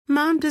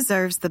Mom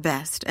deserves the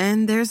best,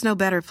 and there's no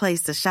better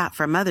place to shop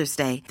for Mother's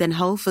Day than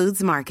Whole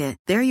Foods Market.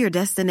 They're your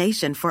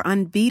destination for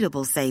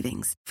unbeatable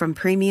savings, from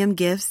premium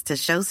gifts to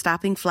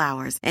show-stopping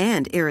flowers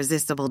and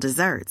irresistible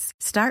desserts.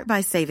 Start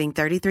by saving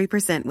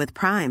 33% with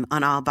Prime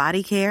on all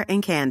body care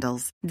and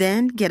candles.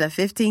 Then get a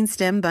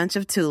 15-stem bunch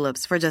of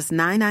tulips for just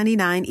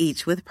 $9.99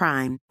 each with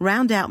Prime.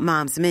 Round out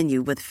Mom's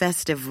menu with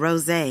festive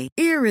rosé,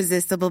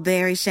 irresistible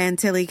berry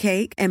chantilly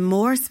cake, and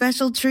more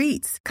special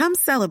treats. Come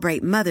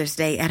celebrate Mother's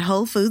Day at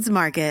Whole Foods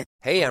Market.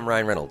 Hey, I'm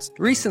Ryan Reynolds.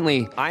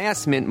 Recently, I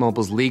asked Mint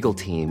Mobile's legal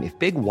team if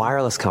big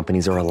wireless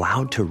companies are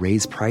allowed to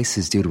raise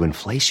prices due to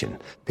inflation.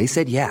 They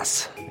said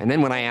yes. And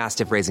then when I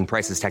asked if raising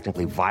prices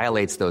technically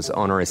violates those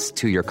onerous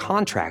two-year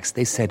contracts,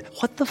 they said,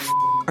 "What the f***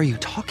 are you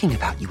talking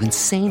about, you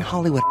insane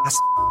Hollywood ass?"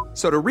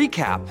 So to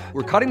recap,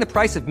 we're cutting the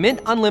price of Mint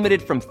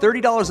Unlimited from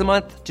 $30 a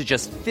month to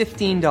just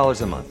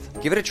 $15 a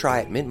month. Give it a try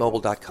at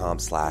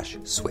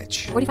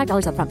mintmobile.com/switch.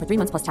 $45 up front for 3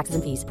 months plus taxes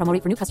and fees. Promo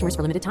rate for new customers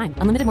for limited time.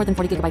 Unlimited more than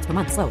 40 gigabytes per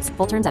month. Slows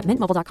full terms at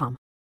mintmobile.com.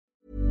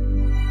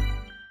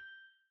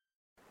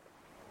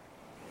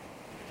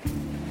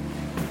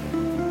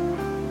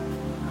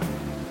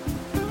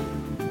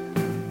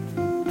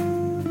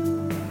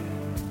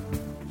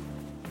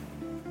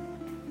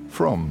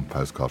 From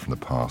Postcard from the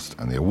Past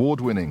and the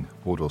award-winning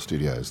Wardour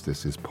Studios,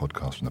 this is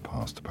Podcast from the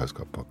Past, a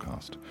Postcard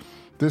podcast.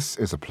 This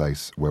is a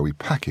place where we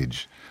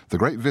package the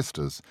great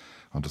vistas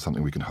onto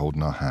something we can hold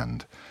in our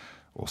hand,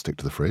 or stick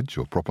to the fridge,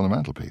 or prop on the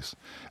mantelpiece,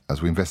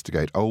 as we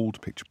investigate old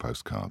picture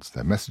postcards,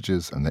 their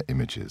messages and their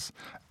images,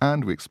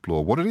 and we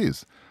explore what it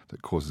is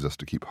that causes us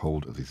to keep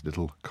hold of these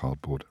little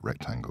cardboard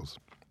rectangles.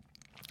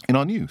 In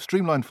our new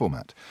streamlined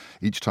format,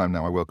 each time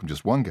now I welcome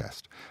just one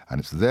guest, and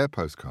it's their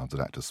postcards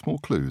that act as small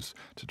clues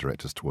to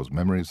direct us towards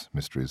memories,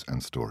 mysteries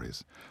and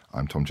stories.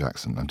 I'm Tom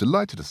Jackson. I'm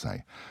delighted to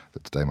say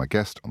that today my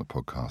guest on the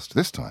podcast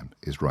this time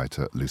is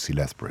writer Lucy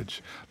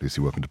Lethbridge.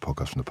 Lucy, welcome to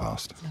Podcast from the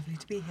Past. It's lovely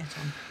to be here,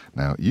 Tom.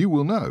 Now, you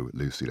will know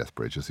Lucy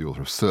Lethbridge as the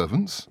author of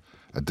Servants,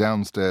 a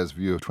downstairs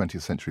view of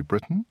 20th century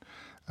Britain,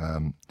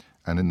 and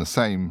in the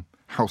same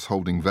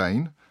householding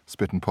vein,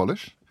 Spit and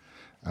Polish.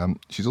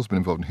 She's also been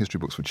involved in history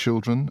books for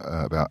children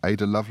about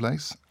Ada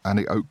Lovelace,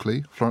 Annie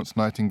Oakley, Florence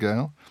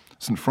Nightingale,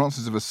 St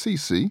Francis of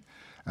Assisi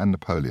and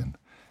Napoleon.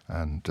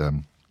 And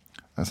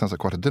that sounds like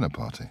quite a dinner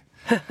party.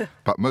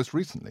 But most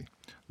recently,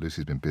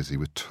 Lucy's been busy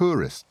with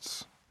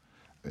Tourists.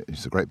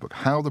 It's a great book,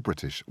 How the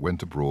British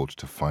Went Abroad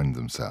to Find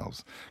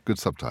Themselves. Good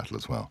subtitle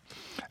as well.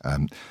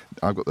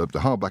 I've got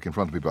the hardback in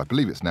front of me, but I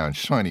believe it's now in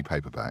shiny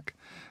paperback.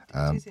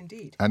 It is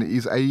indeed. And it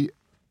is a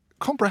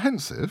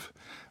comprehensive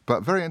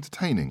but very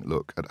entertaining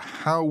look at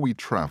how we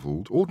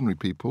travelled, ordinary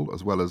people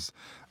as well as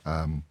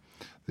the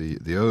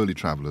early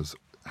travellers,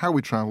 how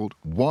we travelled,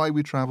 why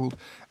we travelled,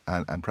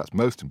 and perhaps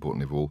most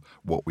importantly of all,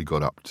 what we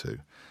got up to.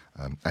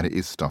 And it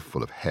is stuff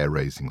full of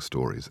hair-raising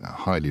stories,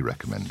 highly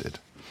recommended.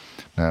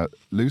 Now,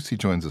 Lucy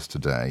joins us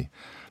today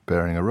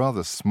bearing a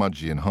rather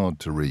smudgy and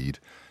hard-to-read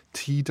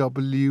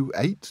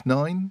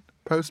TW89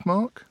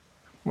 postmark.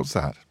 What's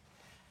that?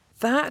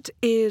 That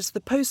is the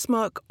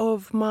postmark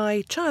of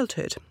my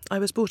childhood. I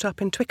was brought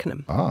up in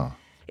Twickenham,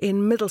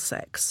 in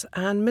Middlesex,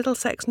 and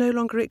Middlesex no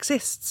longer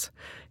exists.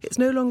 It's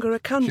no longer a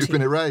county. You've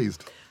been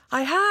erased.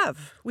 I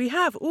have. We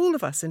have. All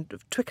of us in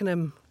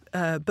Twickenham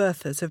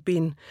birthers have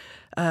been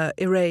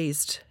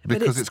erased.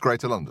 Because it's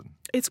Greater London?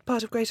 It's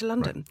part of Greater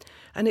London. Right.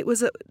 And it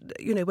was,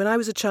 when I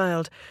was a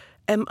child,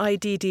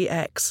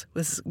 MIDDX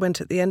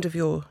went at the end of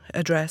your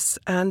address,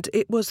 and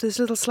it was this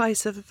little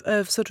slice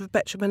of sort of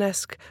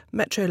Betjeman-esque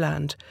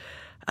Metroland.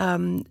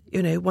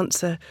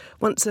 Once a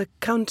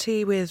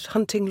county with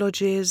hunting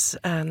lodges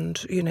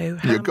and,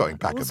 You're going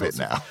back a bit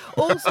now.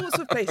 All sorts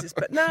of places,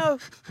 but now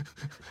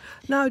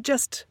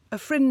just a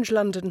fringe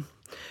London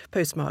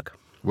postmark.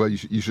 Well,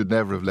 you should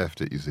never have left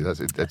it, you see.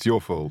 That's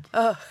your fault.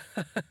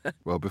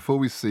 Well, before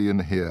we see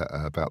and hear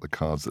about the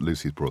cards that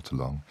Lucy's brought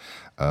along,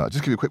 I'll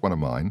just give you a quick one of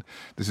mine.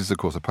 This is, of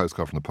course, a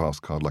postcard from the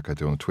past card like I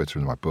do on Twitter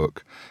in my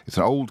book. It's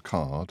an old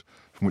card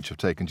from which I've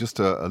taken just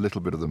a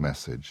little bit of the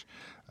message.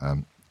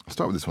 I'll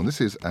start with this one. This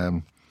is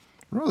a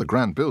rather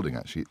grand building,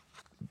 actually.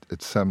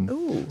 It's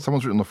someone's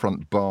written on the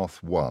front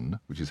Bath 1,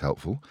 which is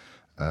helpful.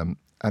 And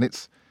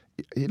it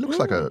looks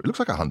like a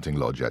hunting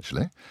lodge,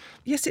 actually.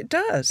 Yes, it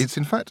does. It's,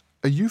 in fact,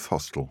 a youth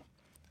hostel.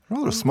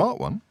 Rather a smart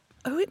one.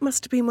 Oh, it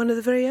must have been one of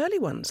the very early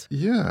ones.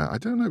 Yeah, I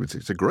don't know.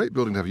 It's a great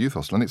building to have a youth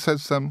hostel. And it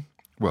says, there's a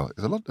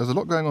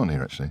lot going on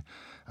here, actually.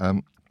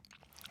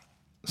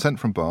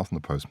 Sent from Bath on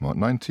the postmark,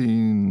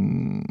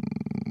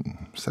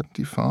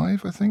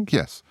 1975, I think.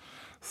 Yes,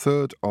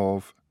 3rd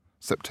of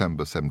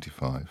September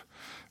 75.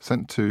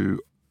 Sent to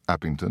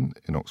Abingdon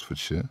in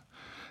Oxfordshire.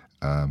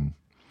 And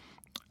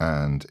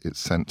it's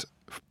sent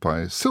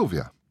by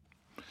Sylvia.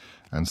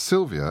 And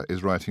Sylvia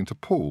is writing to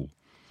Paul.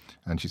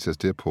 And she says,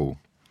 Dear Paul,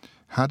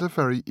 had a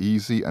very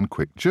easy and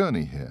quick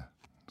journey here.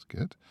 That's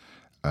good.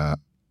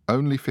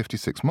 Only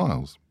 56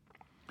 miles.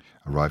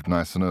 Arrived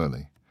nice and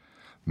early.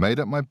 Made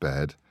up my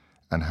bed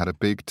and had a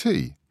big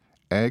tea.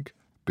 Egg,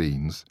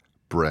 beans,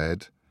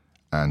 bread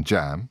and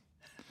jam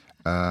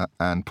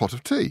and pot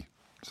of tea.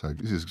 So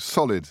this is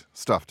solid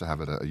stuff to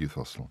have at a youth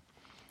hostel.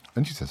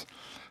 And she says,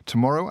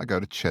 tomorrow I go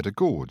to Cheddar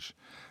Gorge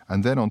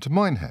and then on to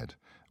Minehead,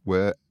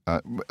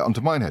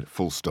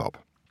 full stop.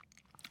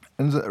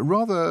 And there's a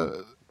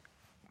rather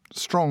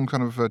strong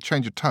kind of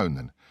change of tone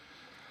then.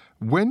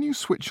 When you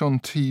switch on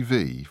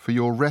TV for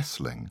your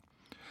wrestling,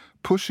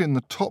 push in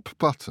the top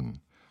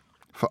button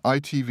for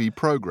ITV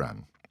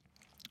programme.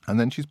 And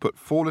then she's put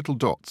 4 little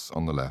dots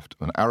on the left,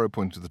 an arrow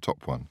pointing to the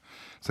top one.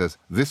 It says,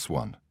 this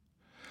one.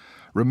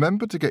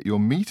 Remember to get your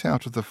meat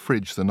out of the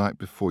fridge the night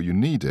before you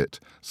need it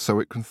so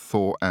it can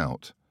thaw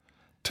out.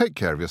 Take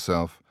care of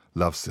yourself.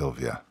 Love,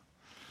 Sylvia.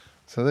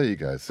 So there you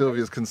go.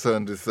 Sylvia's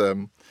concerned with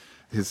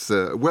his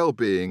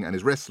well-being and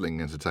his wrestling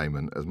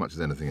entertainment as much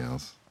as anything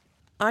else.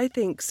 I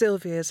think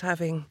Sylvia's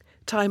having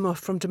time off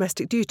from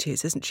domestic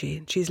duties, isn't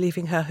she? She's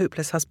leaving her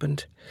hopeless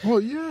husband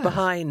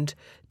behind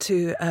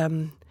to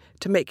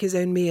make his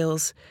own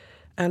meals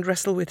and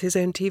wrestle with his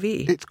own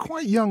TV. It's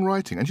quite young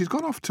writing, and she's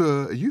gone off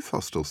to a youth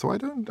hostel, so I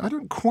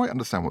don't quite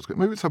understand what's going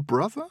on. Maybe it's her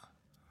brother?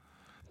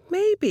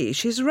 Maybe.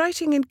 She's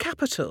writing in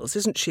capitals,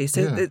 isn't she?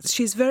 So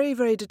she's very,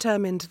 very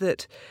determined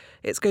that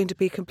it's going to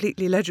be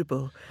completely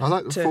legible. I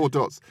like the 4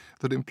 dots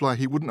that imply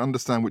he wouldn't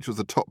understand which was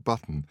the top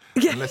button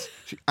unless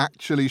she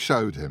actually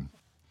showed him.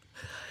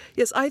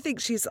 Yes, I think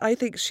she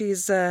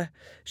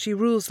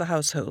rules the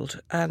household,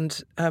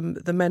 and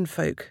the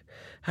menfolk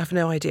have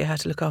no idea how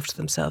to look after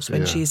themselves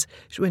when she's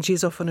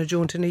off on a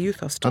jaunt in a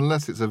youth hostel.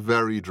 Unless it's a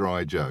very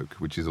dry joke,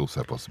 which is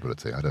also a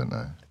possibility. I don't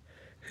know.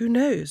 Who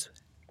knows?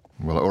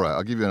 Well, all right,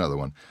 I'll give you another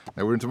one.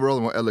 Now, we're into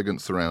rather more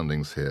elegant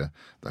surroundings here,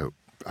 though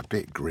a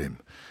bit grim.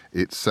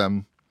 It's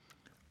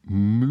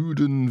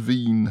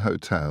Moodenveen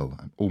Hotel,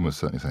 I'm almost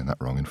certainly saying that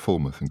wrong, in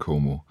Falmouth in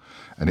Cornwall,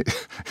 and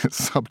it's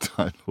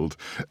subtitled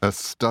A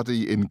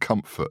Study in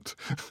Comfort.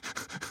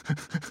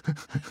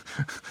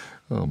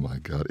 Oh my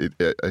God,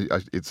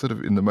 it's sort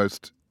of in the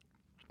most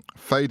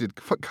faded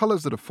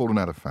colours that have fallen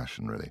out of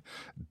fashion, really.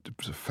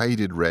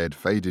 Faded red,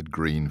 faded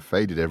green,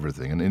 faded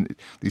everything. And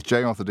these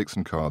J. Arthur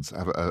Dixon cards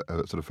have a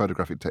sort of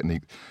photographic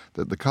technique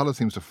that the colour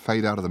seems to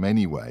fade out of them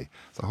anyway.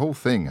 The whole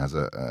thing has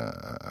a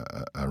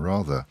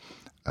rather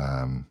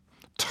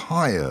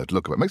tired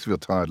look. It makes me feel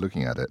tired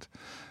looking at it.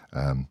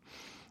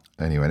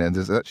 Anyway, and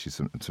there's actually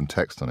some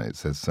text on it. It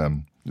says,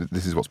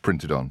 this is what's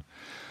printed on.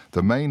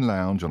 The main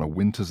lounge on a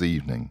winter's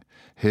evening.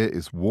 Here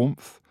is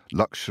warmth,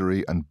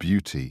 luxury and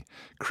beauty,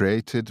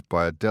 created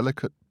by a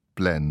delicate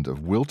blend of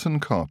Wilton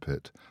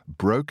carpet,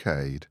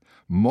 brocade,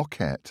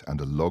 moquette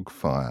and a log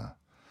fire.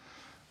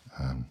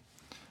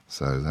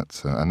 So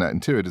that's and that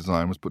interior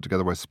design was put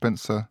together by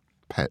Spencer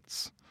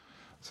Pets.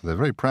 So they're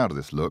very proud of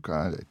this look.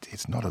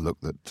 It's not a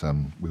look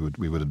that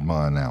we would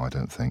admire now, I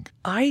don't think.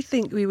 I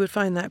think we would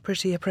find that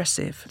pretty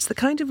oppressive. It's the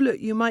kind of look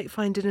you might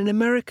find in an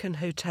American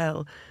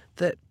hotel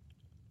that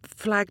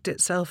flagged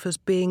itself as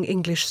being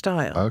English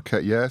style.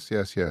 Okay, yes.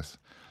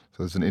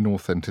 So there's an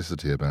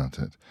inauthenticity about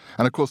it.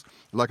 And of course,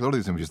 like a lot of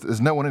these images,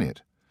 there's no one in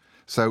it.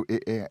 So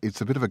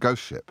it's a bit of a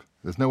ghost ship.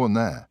 There's no one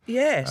there.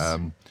 Yes.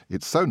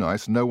 It's so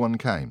nice, no one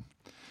came.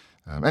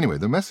 Anyway,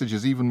 the message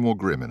is even more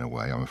grim in a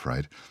way, I'm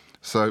afraid.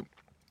 So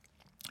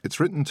it's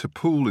written to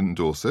Poole in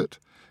Dorset,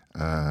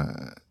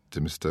 to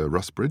Mr.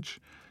 Rusbridge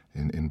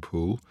in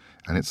Poole,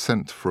 and it's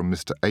sent from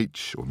Mr.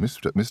 H, or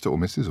Mr. or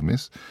Mrs. or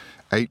Miss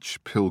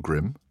H.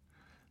 Pilgrim.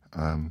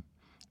 And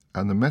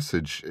the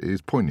message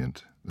is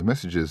poignant. The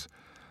message is,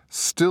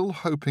 still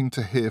hoping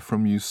to hear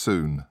from you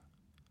soon.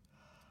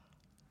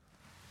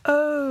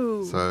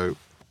 Oh,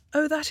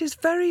 that is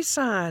very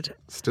sad.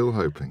 Still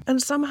hoping. And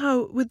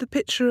somehow with the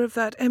picture of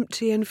that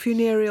empty and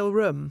funereal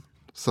room.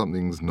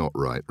 Something's not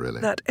right,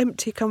 really. That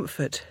empty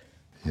comfort.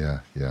 Yeah.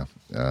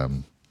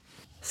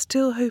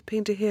 Still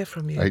hoping to hear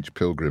from you. H.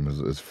 Pilgrim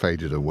has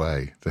faded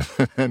away.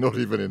 They're not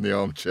even in the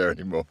armchair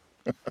anymore.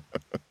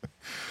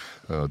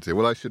 Oh dear.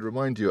 Well, I should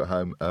remind you at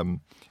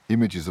home,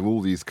 images of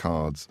all these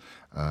cards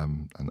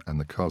and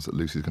the cards that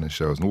Lucy's going to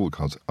show us, and all the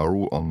cards are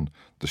all on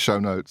the show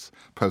notes,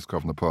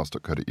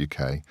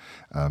 postcardfromthepast.co.uk.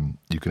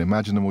 You can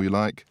imagine them all you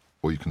like,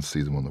 or you can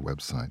see them on the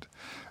website.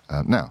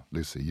 Now,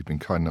 Lucy, you've been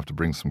kind enough to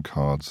bring some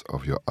cards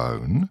of your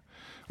own.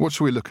 What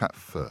shall we look at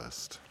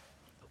first?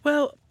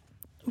 Well,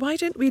 why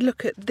don't we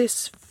look at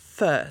this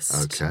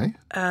first? Okay.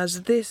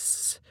 As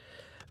this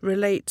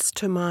relates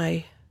to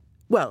my...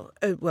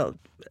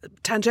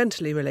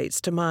 tangentially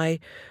relates to my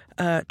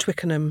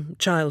Twickenham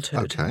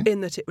childhood,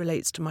 in that it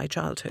relates to my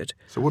childhood.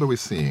 So what are we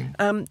seeing?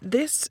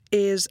 This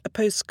is a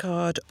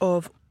postcard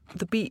of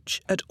the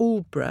beach at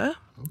Aldborough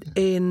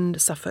in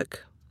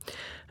Suffolk.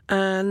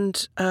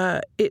 And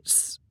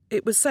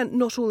it was sent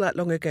not all that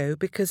long ago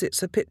because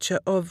it's a picture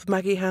of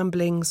Maggie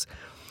Hambling's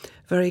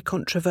very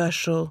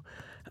controversial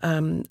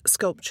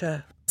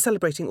sculpture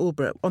celebrating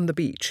Aldborough on the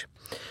beach.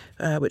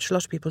 Which a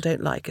lot of people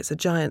don't like. It's a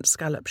giant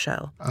scallop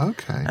shell.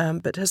 Okay.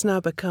 But has now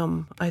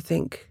become, I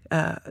think,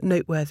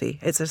 noteworthy.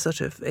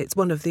 It's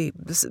one of the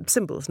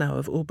symbols now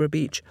of Aldborough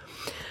Beach.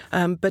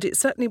 But it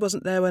certainly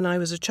wasn't there when I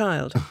was a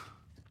child.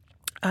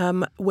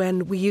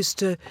 When we used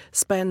to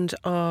spend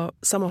our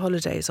summer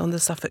holidays on the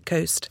Suffolk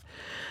coast.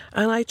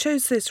 And I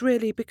chose this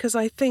really because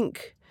I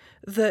think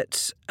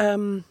that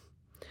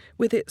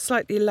with its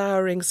slightly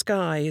lowering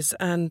skies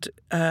and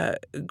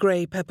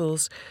grey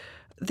pebbles,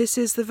 this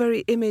is the very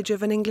image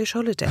of an English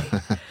holiday.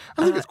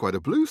 I think it's quite a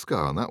blue sky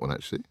on that one,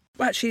 actually.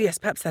 Well, actually, yes,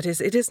 perhaps that is.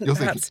 It isn't. You're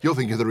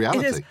thinking of the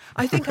reality. It is.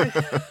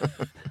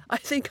 I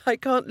think I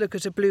can't look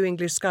at a blue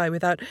English sky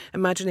without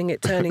imagining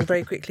it turning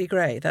very quickly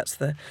grey. That's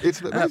the.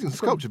 It's an amazing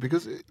sculpture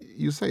because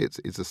you say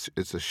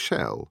it's a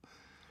shell,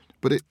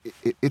 but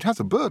it has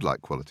a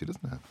bird-like quality,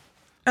 doesn't it?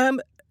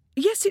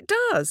 Yes, it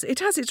does. It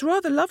has. It's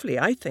rather lovely,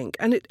 I think,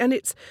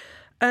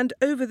 and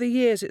over the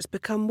years it's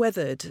become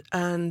weathered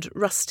and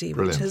rusty,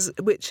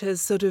 which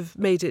has sort of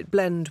made it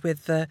blend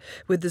with the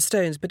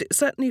stones. But it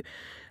certainly,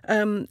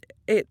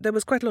 there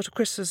was quite a lot of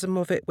criticism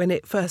of it when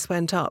it first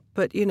went up.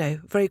 But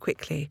very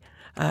quickly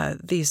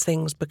these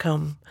things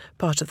become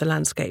part of the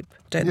landscape,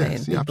 don't they?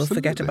 And people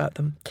forget about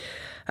them,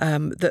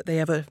 that they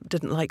ever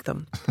didn't like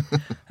them.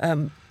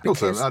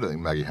 Also, I don't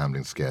think Maggie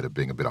Hamlin's scared of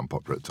being a bit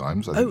unpopular at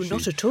times.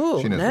 Not at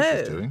all. She knows what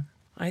she's doing.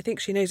 I think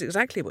she knows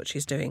exactly what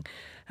she's doing.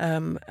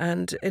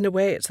 And in a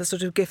way, it's a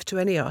sort of gift to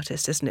any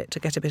artist, isn't it, to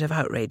get a bit of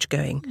outrage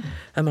going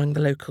among the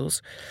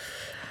locals.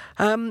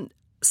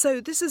 So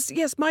this is,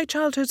 yes, my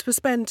childhoods were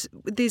spent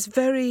with these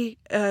very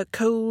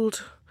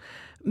cold,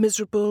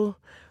 miserable,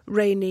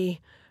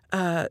 rainy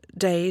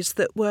days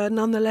that were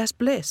nonetheless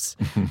bliss,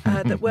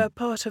 that were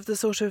part of the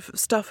sort of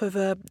stuff of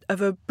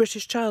a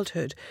British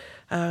childhood.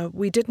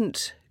 We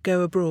didn't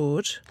go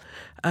abroad.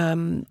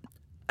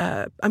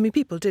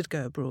 People did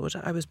go abroad.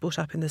 I was brought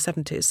up in the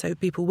 70s, so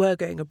people were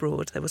going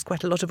abroad. There was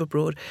quite a lot of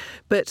abroad.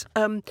 But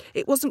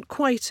it wasn't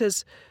quite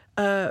as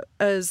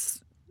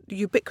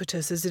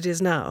ubiquitous as it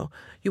is now.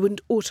 You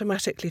wouldn't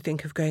automatically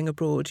think of going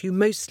abroad. You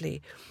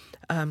mostly,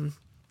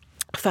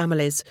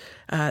 families,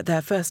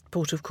 their first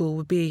port of call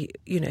would be,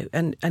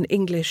 an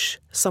English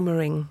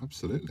summering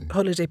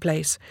holiday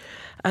place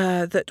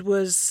that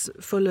was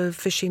full of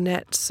fishing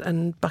nets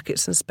and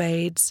buckets and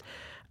spades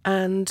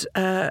and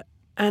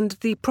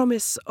the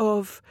promise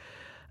of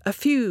a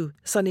few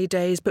sunny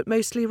days, but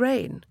mostly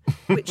rain,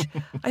 which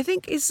I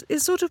think is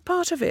sort of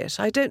part of it.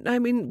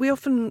 We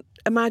often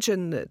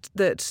imagine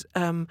that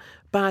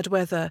bad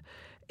weather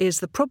is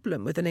the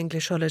problem with an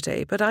English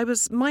holiday, but I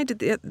was minded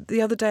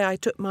the other day. I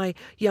took my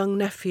young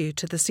nephew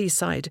to the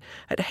seaside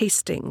at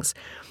Hastings,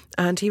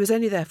 and he was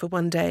only there for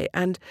one day,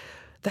 and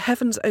the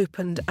heavens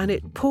opened and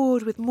it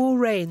poured with more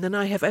rain than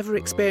I have ever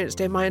experienced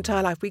in my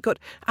entire life. We got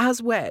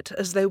as wet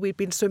as though we'd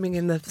been swimming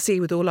in the sea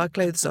with all our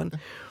clothes on.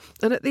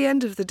 And at the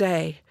end of the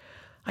day,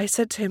 I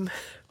said to him,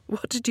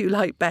 "What did you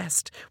like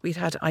best?" We'd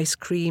had ice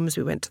creams,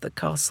 we went to the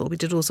castle, we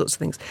did all sorts of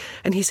things.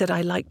 And he said,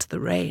 "I liked the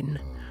rain."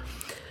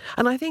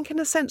 And I think in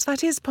a sense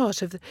that is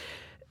part of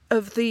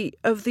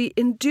the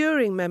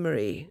enduring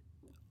memory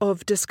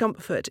of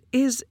discomfort,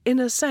 is in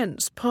a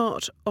sense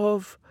part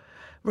of,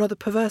 rather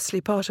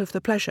perversely, part of the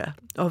pleasure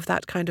of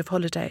that kind of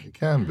holiday. It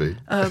can be.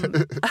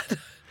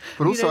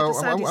 But also,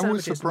 I'm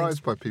always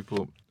surprised by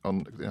people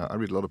I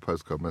read a lot of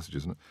postcard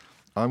messages, and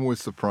I'm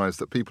always surprised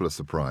that people are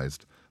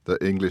surprised that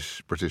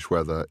British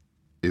weather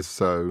is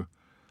so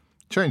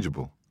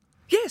changeable.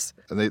 Yes.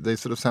 And they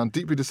sort of sound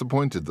deeply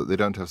disappointed that they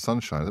don't have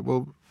sunshine.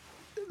 Well,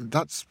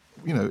 that's,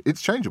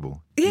 it's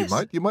changeable. Yes.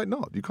 You might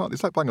not. You can't.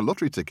 It's like buying a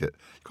lottery ticket.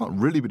 You can't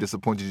really be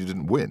disappointed you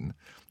didn't win.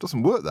 It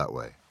doesn't work that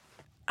way.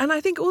 And I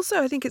think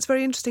it's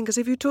very interesting because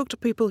if you talk to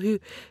people who,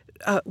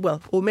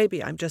 or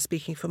maybe I'm just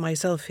speaking for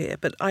myself here,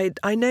 but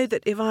I know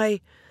that if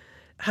I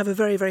have a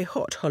very, very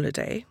hot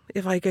holiday,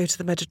 if I go to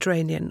the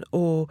Mediterranean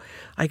or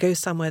I go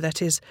somewhere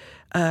that is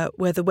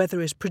where the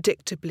weather is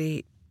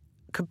predictably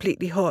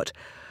completely hot,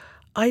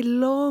 I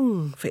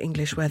long for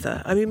English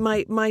weather. I mean,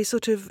 my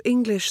sort of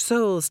English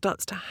soul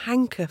starts to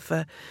hanker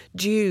for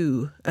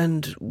dew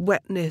and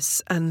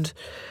wetness and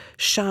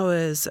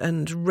showers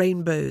and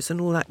rainbows and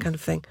all that kind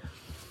of thing.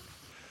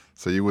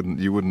 So you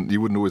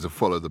wouldn't always have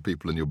followed the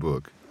people in your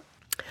book?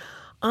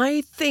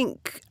 I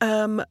think,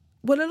 a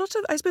lot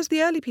of, I suppose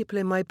the early people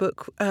in my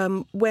book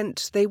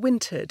they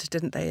wintered,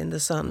 didn't they, in the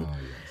sun? Oh,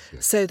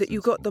 yes. So that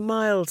you got the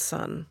mild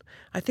sun.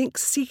 I think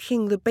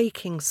seeking the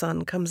baking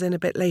sun comes in a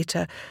bit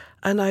later.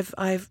 And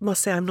I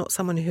must say I'm not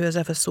someone who has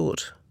ever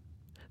sought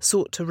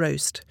to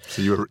roast.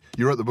 So you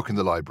wrote the book in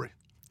the library?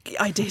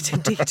 I did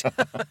indeed.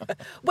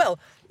 Well,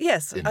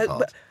 yes. In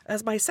part.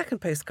 As my second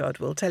postcard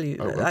will tell you,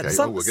 okay.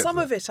 some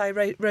of it I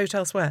wrote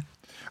elsewhere.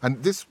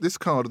 And this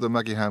card of the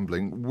Maggie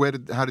Hambling,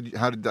 how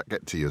did that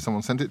get to you?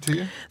 Someone sent it to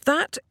you?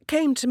 That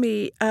came to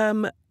me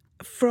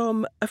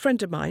from a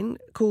friend of mine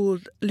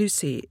called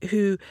Lucy,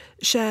 who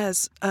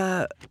shares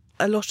a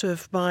lot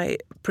of my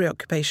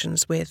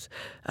preoccupations with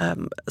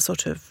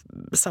sort of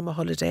summer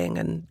holidaying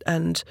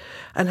and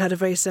had a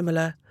very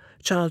similar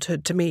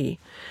childhood to me.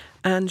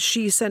 And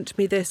she sent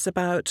me this it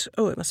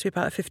must be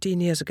about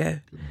 15 years ago.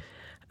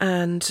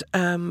 And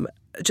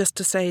just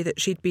to say that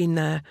she'd been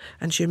there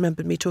and she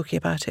remembered me talking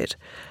about it.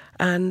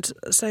 And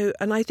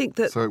I think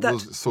that... So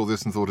saw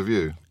this and thought of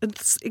you?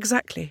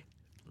 Exactly.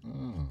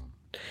 Oh.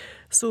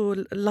 Saw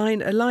a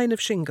line of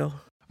shingle.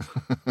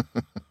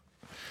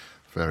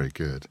 Very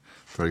good.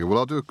 Very good. Well,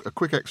 I'll do a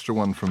quick extra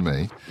one from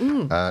me.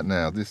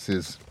 Now, this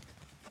is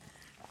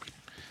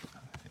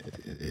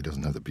He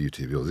doesn't have the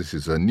beauty of yours. This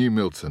is New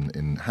Milton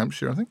in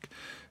Hampshire, I think.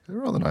 A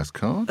rather nice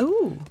card.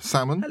 Oh,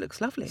 salmon. that looks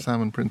lovely.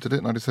 Salmon printed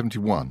it,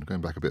 1971. Going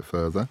back a bit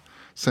further.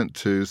 Sent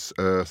to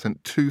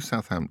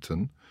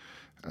Southampton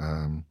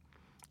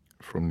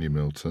from New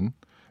Milton,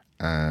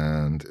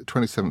 and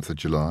 27th of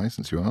July,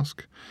 since you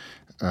ask.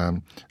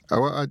 I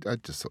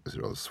just thought this was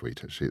rather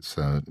sweet, actually. It's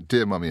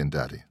Dear Mummy and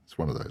Daddy. It's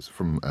one of those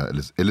from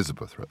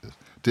Elizabeth wrote this.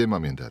 Dear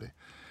Mummy and Daddy,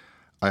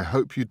 I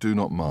hope you do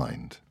not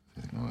mind.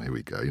 Oh, here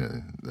we go. You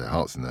know, their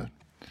hearts in their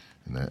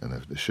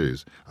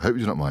shoes. I hope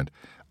you do not mind.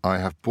 I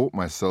have bought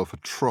myself a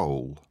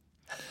troll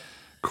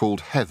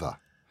called Heather,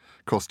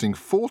 costing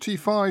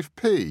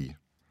 45p.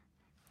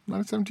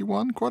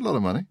 1971, quite a lot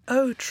of money.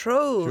 Oh,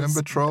 trolls. Do you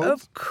remember trolls?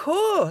 Of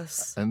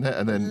course. And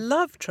then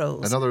love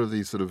trolls. Another of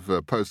these sort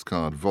of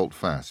postcard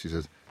volte-face. She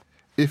says,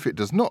 if it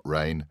does not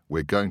rain,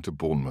 we're going to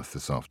Bournemouth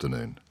this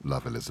afternoon.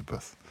 Love,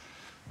 Elizabeth.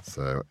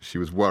 So she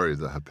was worried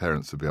that her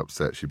parents would be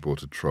upset she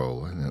bought a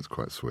troll. I think that's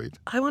quite sweet.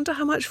 I wonder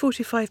how much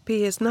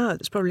 45p is now.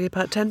 It's probably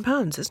about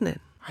 £10, isn't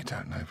it? I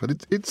don't know,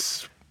 but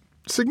it's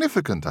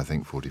significant, I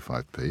think,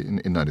 45p in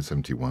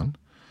 1971.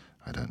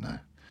 I don't know.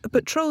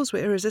 But trolls were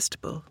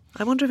irresistible.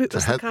 I wonder if it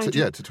was the kind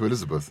to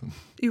Elizabeth.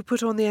 You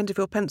put on the end of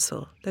your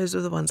pencil. Those are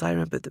the ones I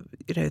remember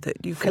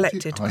that you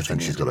collected. I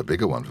think she's got a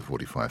bigger one for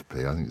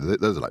 45p. I think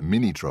those are like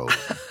mini trolls.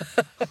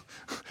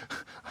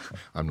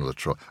 I'm not a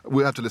troll.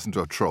 We'll have to listen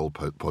to a troll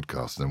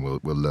podcast and we'll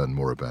learn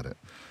more about it.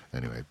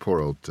 Anyway,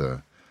 poor old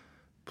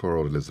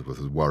Elizabeth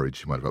was worried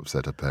she might have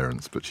upset her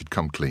parents, but she'd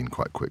come clean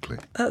quite quickly.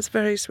 That's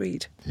very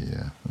sweet.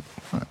 Yeah.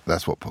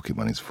 That's what pocket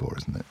money's for,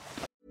 isn't it?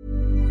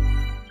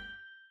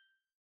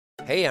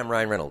 Hey, I'm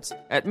Ryan Reynolds.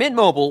 At Mint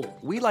Mobile,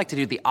 we like to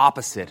do the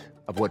opposite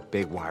of what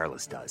Big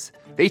Wireless does.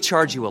 They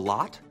charge you a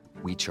lot,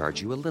 we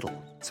charge you a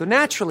little. So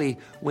naturally,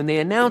 when they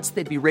announced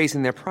they'd be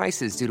raising their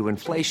prices due to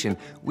inflation,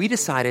 we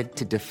decided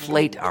to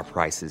deflate our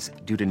prices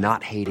due to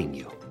not hating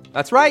you.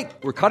 That's right.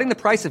 We're cutting the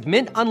price of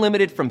Mint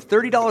Unlimited from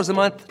 $30 a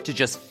month to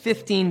just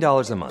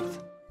 $15 a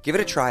month. Give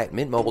it a try at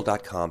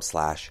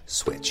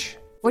mintmobile.com/switch.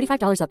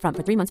 $45 up front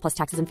for 3 months plus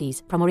taxes and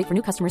fees. Promo rate for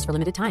new customers for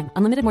limited time.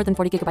 Unlimited more than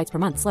 40 gigabytes per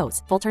month.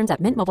 Slows full terms at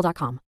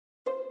mintmobile.com.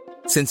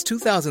 Since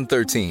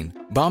 2013,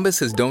 Bombas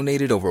has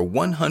donated over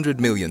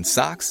 100 million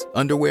socks,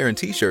 underwear, and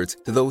T-shirts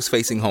to those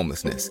facing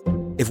homelessness.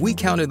 If we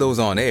counted those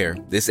on air,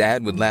 this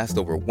ad would last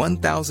over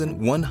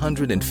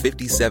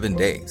 1,157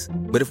 days.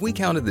 But if we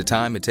counted the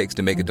time it takes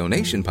to make a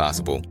donation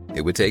possible,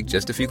 it would take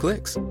just a few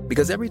clicks.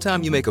 Because every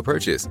time you make a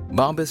purchase,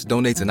 Bombas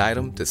donates an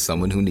item to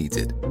someone who needs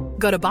it.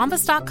 Go to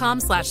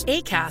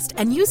bombas.com/ACAST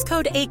and use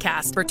code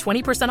ACAST for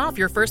 20% off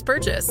your first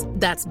purchase.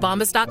 That's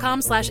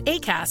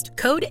bombas.com/ACAST,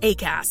 code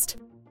ACAST.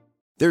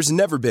 There's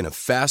never been a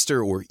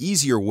faster or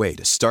easier way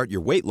to start your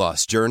weight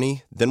loss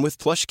journey than with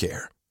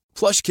PlushCare.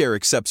 PlushCare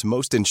accepts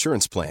most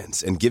insurance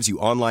plans and gives you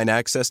online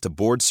access to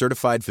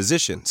board-certified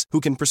physicians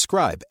who can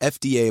prescribe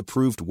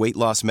FDA-approved weight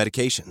loss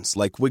medications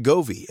like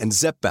Wegovy and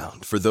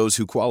Zepbound for those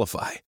who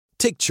qualify.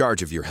 Take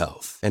charge of your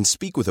health and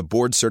speak with a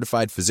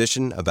board-certified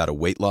physician about a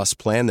weight loss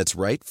plan that's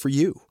right for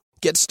you.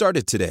 Get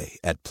started today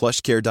at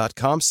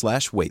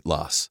plushcare.com/weight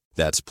loss.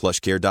 That's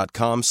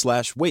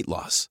plushcare.com/weight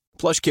loss.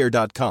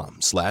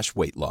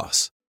 plushcare.com/weight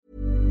loss.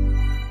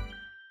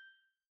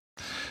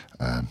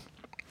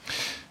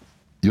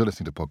 You're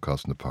listening to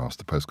Podcasts from the Past,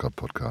 the Postcard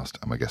Podcast,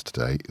 and my guest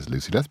today is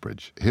Lucy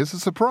Lethbridge. Here's a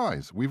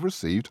surprise. We've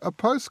received a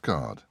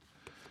postcard.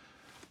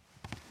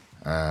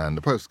 And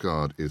the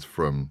postcard is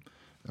from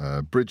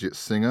Bridget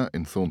Singer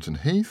in Thornton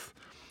Heath,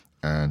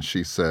 and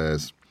she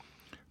says,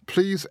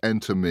 please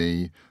enter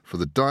me for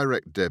the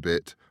direct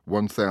debit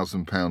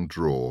 £1,000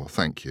 draw.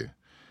 Thank you.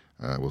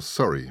 Well,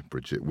 sorry,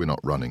 Bridget, we're not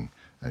running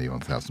any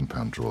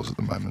 £1,000 draws at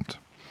the moment.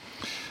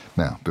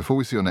 Now, before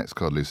we see your next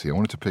card, Lucy, I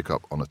wanted to pick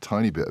up on a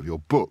tiny bit of your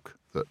book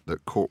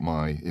that caught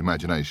my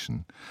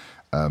imagination.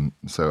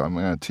 So I'm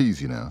going to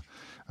tease you now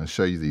and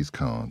show you these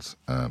cards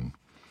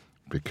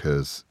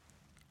because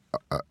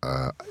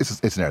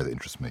it's an area that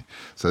interests me.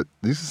 So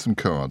these are some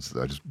cards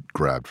that I just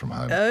grabbed from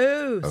home.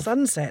 Oh,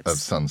 sunsets. Of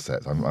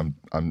sunsets.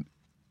 I'm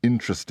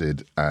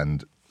interested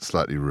and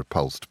slightly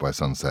repulsed by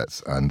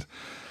sunsets, and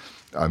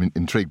I'm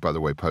intrigued by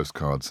the way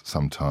postcards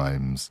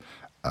sometimes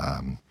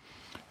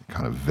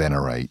kind of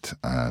venerate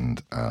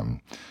and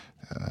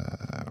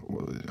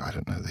I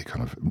don't know, they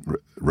kind of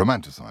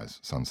romanticize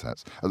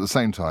sunsets. At the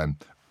same time,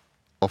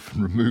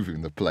 often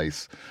removing the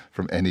place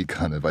from any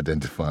kind of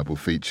identifiable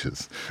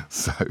features.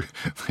 So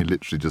they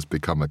literally just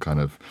become a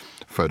kind of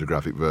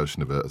photographic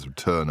version of a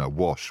Turner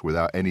wash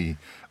without any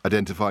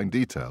identifying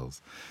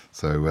details.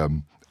 So,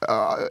 and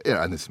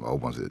there's some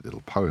old ones with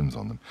little poems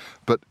on them.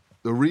 But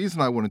the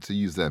reason I wanted to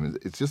use them is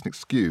it's just an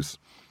excuse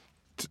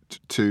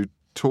to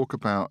talk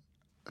about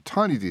a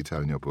tiny detail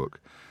in your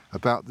book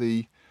about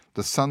the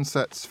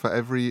sunsets for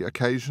every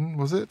occasion,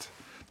 was it?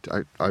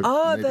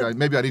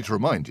 Maybe I need to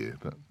remind you,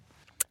 but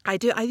I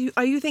do.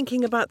 Are you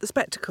thinking about the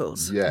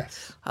spectacles?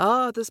 Yes.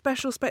 The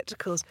special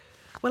spectacles.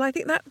 Well, I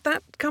think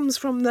that comes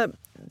from the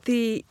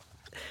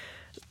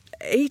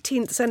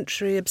 18th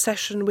century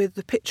obsession with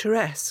the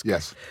picturesque.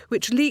 Yes.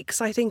 Which leaks,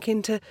 I think,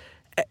 into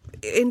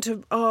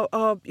into our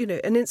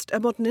a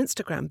modern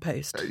Instagram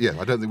post. Yeah,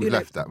 I don't think we've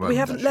left that moment. We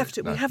haven't actually. left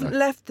it. No, we haven't no.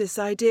 left this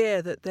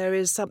idea that there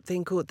is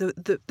something called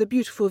the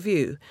beautiful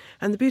view,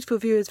 and the beautiful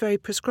view is very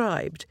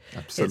prescribed.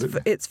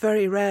 Absolutely. It's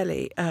very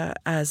rarely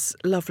as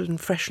lovely and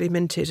freshly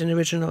minted and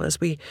original as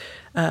we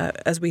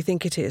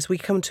think it is. We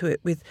come to it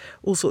with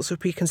all sorts of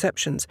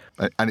preconceptions.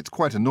 And it's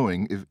quite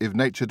annoying if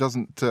nature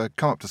doesn't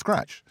come up to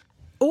scratch.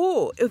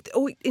 Or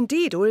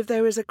if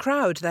there is a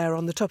crowd there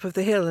on the top of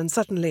the hill and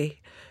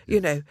suddenly,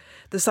 the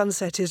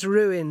sunset is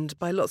ruined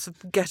by lots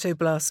of ghetto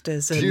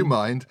blasters. Do you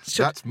mind?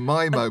 That's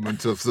my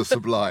moment of the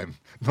sublime,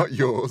 not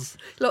yours.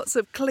 Lots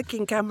of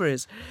clicking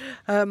cameras.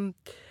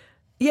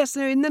 Yes,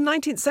 no, in the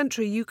 19th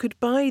century you could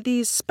buy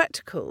these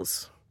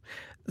spectacles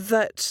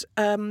that...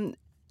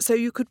 so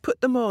you could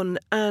put them on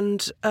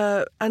and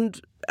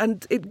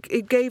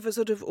it gave a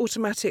sort of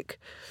automatic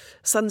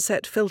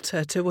sunset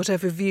filter to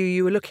whatever view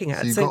you were looking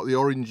at. So you got the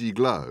orangey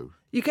glow.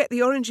 You get the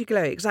orangey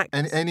glow,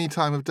 exactly. Any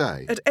time of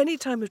day? At any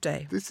time of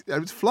day.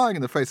 It's flying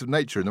in the face of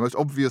nature in the most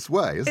obvious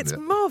way, isn't it? It's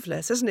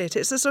marvellous, isn't it?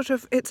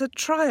 It's a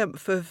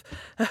triumph of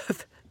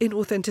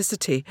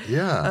inauthenticity.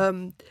 Yeah.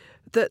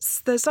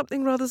 There's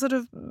something rather sort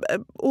of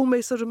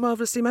almost sort of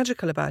marvellously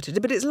magical about it.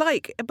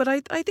 But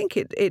I think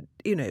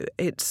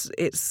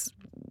it's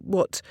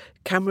what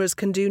cameras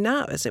can do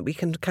now, isn't it? We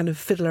can kind of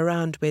fiddle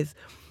around with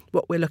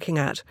what we're looking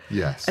at,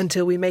 yes,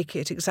 until we make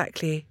it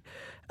exactly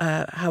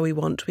how we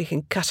want. We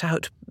can cut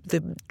out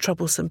the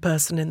troublesome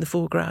person in the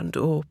foreground,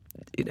 or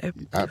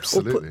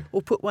absolutely,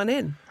 or put one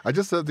in. I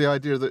just had the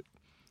idea that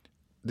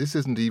this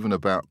isn't even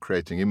about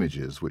creating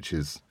images, which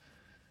is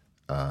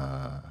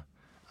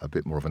a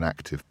bit more of an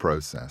active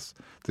process.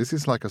 This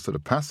is like a sort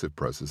of passive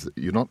process.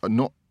 You're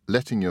not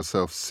letting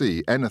yourself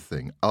see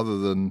anything other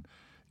than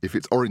if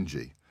it's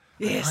orangey.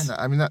 Yes.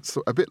 I mean, that's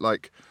a bit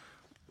like,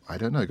 I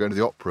don't know, going to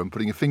the opera and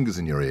putting your fingers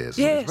in your ears.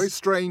 Yes. It's a very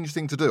strange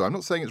thing to do. I'm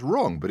not saying it's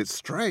wrong, but it's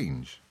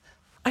strange.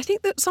 I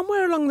think that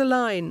somewhere along the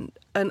line,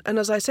 and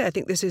as I say, I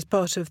think this is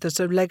part of the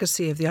sort of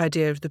legacy of the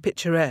idea of the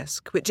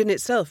picturesque, which in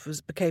itself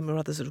became a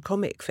rather sort of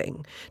comic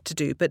thing to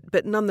do,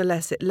 but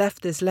nonetheless it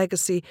left this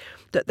legacy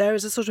that there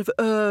is a sort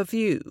of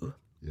view.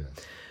 Yes.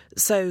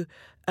 So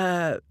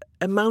a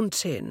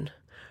mountain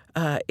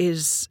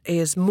is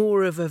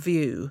more of a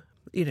view.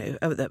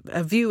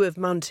 A view of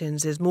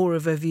mountains is more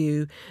of a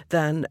view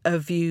than a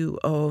view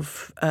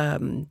of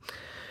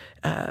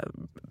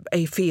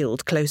a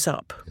field close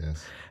up.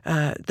 Yes.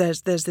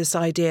 There's this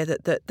idea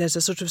that there's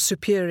a sort of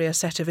superior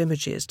set of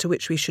images to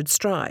which we should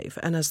strive,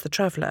 and as the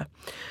traveller,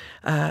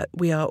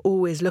 we are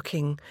always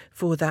looking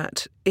for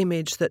that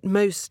image that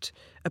most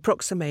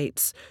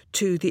approximates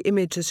to the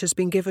image that has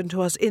been given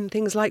to us in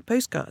things like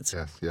postcards.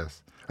 Yes,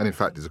 yes. And in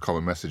fact, it's a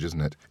common message,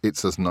 isn't it?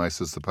 It's as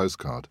nice as the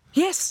postcard.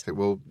 Yes.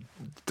 Well,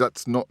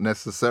 that's not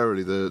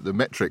necessarily the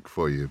metric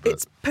for you. But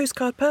it's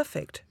postcard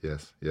perfect.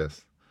 Yes,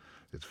 yes.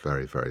 It's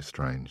very, very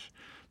strange.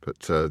 But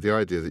the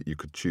idea that you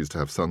could choose to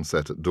have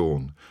sunset at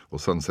dawn or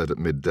sunset at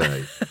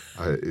midday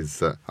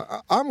is...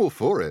 I'm all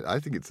for it. I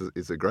think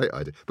it's a great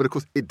idea. But, of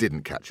course, it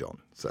didn't catch on,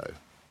 so...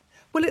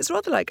 Well, it's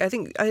rather like, I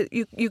think,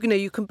 you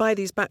can buy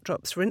these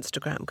backdrops for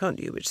Instagram, can't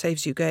you, which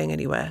saves you going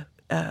anywhere.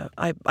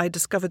 I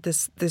discovered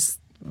this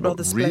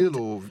rather splendid...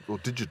 Real or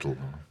digital?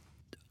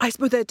 I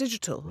suppose they're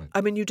digital. Right.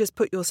 I mean, you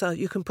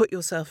can put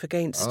yourself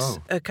against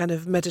a kind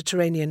of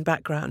Mediterranean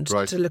background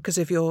to look as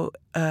if you're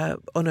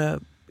on a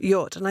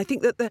yacht. And I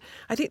think that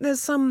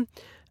there's some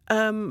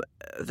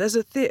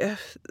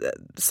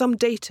some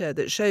data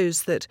that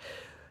shows that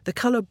the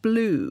colour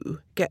blue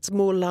gets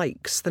more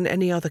likes than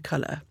any other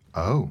colour.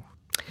 Oh.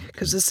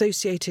 Because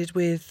associated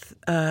with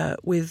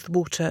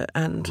water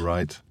and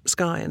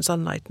sky and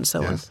sunlight and so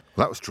on. Well,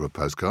 that was true of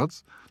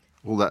postcards.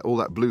 All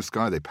that blue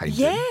sky they painted.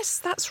 Yes,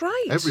 that's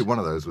right. Every one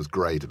of those was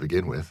grey to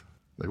begin with.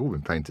 They've all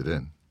been painted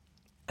in.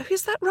 Oh,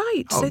 is that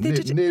right? Oh, so they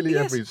did nearly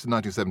every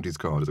 1970s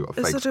card has got a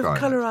fake sort sky. Sort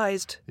of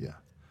colourised. Yeah.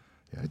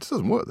 Yeah, it just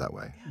doesn't work that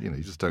way. You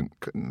just don't...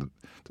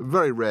 It's a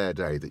very rare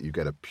day that you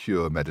get a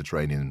pure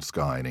Mediterranean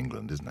sky in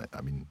England, isn't it?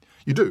 I mean,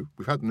 you do.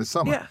 We've had them this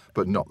summer,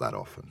 but not that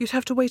often. You'd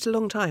have to wait a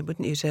long time,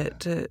 wouldn't you,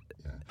 to...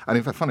 Yeah. And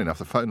in fact, funny enough,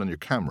 the phone on your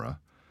camera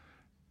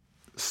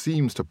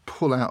seems to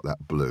pull out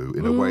that blue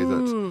in a way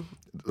that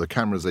the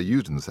cameras they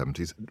used in the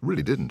 70s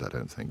really didn't, I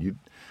don't think.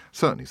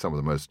 Certainly some of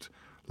the most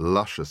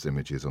luscious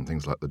images on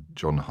things like the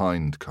John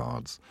Hind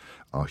cards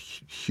are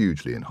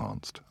hugely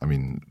enhanced. I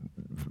mean,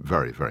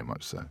 very, very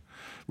much so.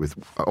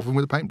 Often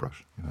with a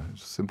paintbrush,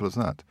 it's as simple as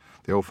that.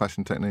 The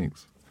old-fashioned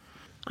techniques.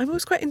 I'm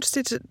always quite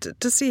interested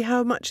to see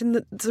how much in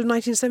the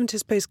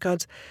 1970s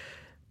postcards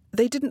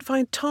they didn't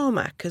find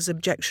tarmac as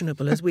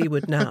objectionable as we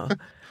would now.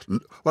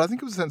 Well, I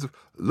think it was a sense of,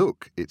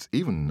 look, it's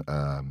even...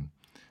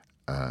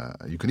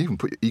 you can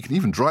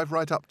even drive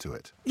right up to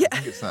it. Yeah. I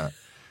think it's that.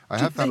 I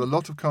have found a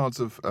lot of cards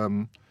of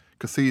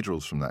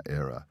cathedrals from that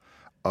era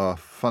are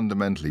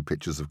fundamentally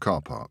pictures of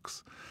car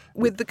parks.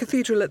 With the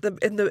cathedral in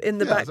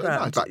the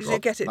background. Nice backdrop, You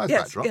get it. nice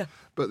yes, backdrop. yeah.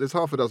 But there's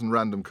half a dozen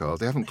random cars.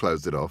 They haven't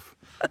closed it off.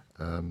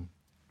 And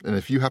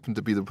if you happened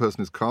to be the person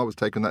whose car was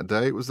taken that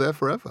day, it was there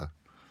forever.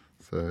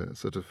 So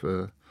sort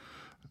of,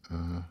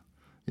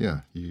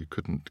 Yeah, you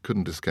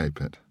couldn't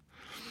escape it.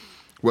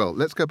 Well,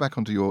 let's go back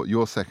onto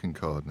your second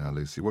card now,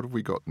 Lucy. What have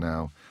we got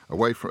now?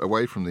 Away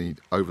from the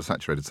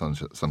oversaturated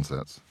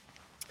sunsets.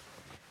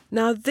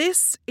 Now,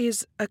 this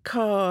is a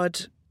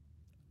card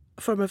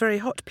from a very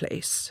hot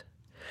place.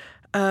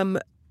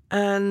 And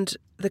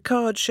the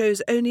card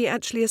shows only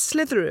actually a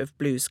slither of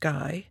blue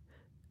sky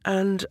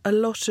and a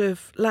lot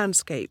of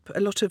landscape, a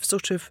lot of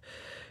sort of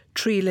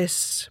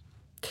treeless,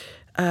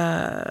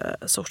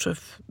 sort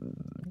of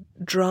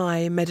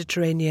dry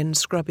Mediterranean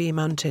scrubby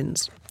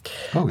mountains.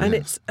 Oh, and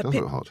yes. Does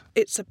look hot.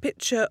 It's a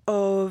picture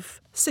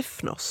of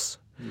Sifnos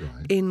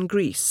in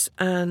Greece.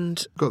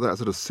 And got that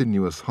sort of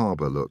sinuous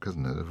harbour look,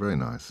 hasn't it? Very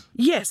nice.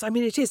 Yes, I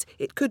mean, it is.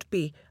 It could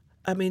be.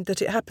 I mean,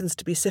 that it happens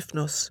to be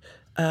Sifnos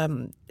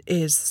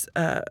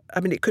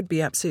it could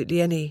be absolutely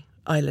any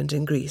island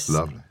in Greece.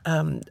 Lovely.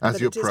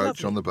 As you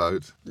approach on the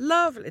boat.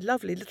 Lovely,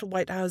 lovely little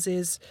white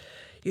houses,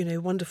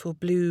 wonderful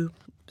blue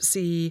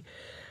sea,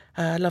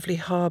 lovely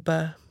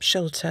harbour,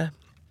 shelter.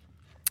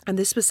 And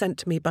this was sent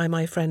to me by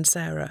my friend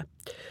Sarah.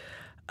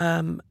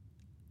 I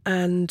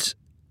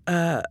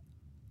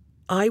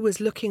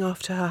was looking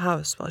after her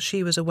house while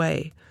she was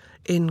away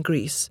in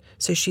Greece.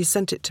 So she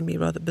sent it to me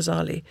rather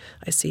bizarrely,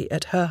 I see,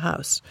 at her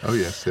house. Oh,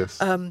 yes, yes.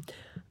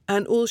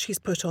 And all she's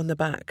put on the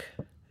back,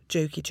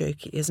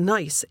 jokey, is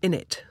nice in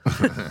it.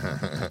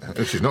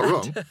 She's not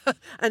wrong.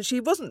 And she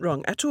wasn't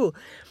wrong at all.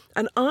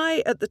 And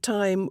I, at the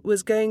time,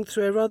 was going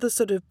through a rather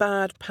sort of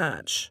bad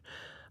patch.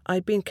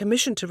 I'd been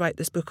commissioned to write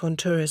this book on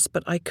tourists,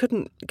 but I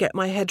couldn't get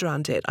my head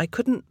around it. I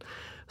couldn't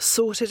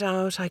sort it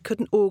out. I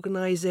couldn't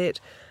organise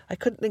it. I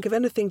couldn't think of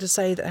anything to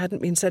say that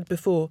hadn't been said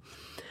before.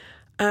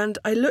 And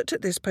I looked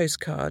at this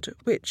postcard,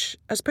 which,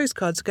 as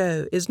postcards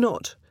go, is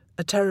not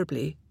a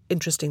terribly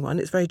interesting one.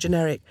 It's very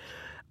generic.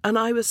 And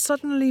I was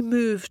suddenly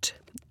moved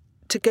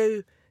to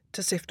go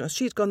to Sifnos.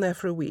 She'd gone there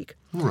for a week.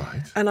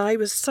 Right. And I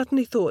was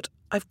suddenly thought,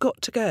 I've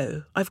got to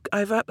go. I've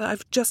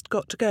just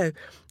got to go.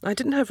 I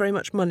didn't have very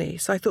much money,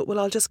 so I thought, well,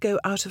 I'll just go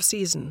out of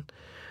season.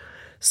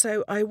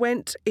 So I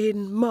went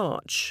in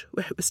March,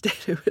 where it was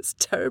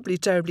terribly,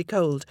 terribly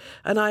cold.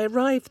 And I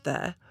arrived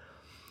there,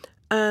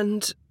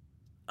 and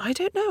I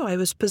don't know, I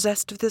was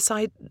possessed of this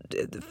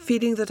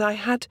feeling that I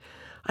had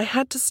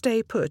to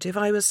stay put. If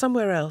I was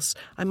somewhere else,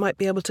 I might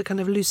be able to kind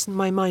of loosen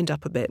my mind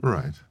up a bit.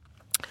 Right.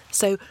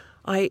 So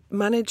I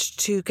managed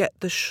to get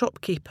the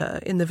shopkeeper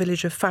in the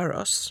village of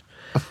Pharos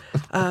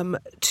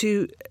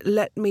to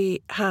let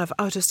me have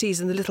out of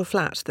season the little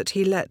flat that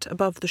he let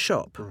above the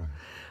shop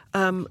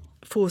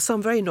for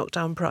some very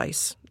knockdown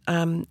price.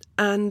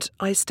 And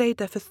I stayed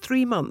there for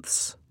 3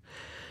 months,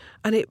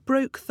 and it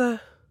broke the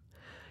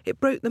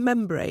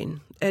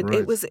membrane.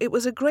 It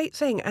was a great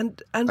thing,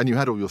 and you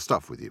had all your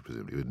stuff with you,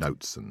 presumably, with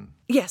notes and.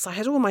 Yes, I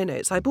had all my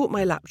notes. I bought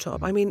my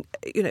laptop. I mean,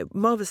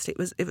 marvellously,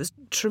 it was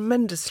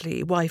tremendously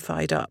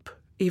Wi-Fi'd up,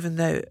 even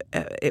though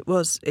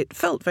it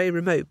felt very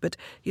remote, but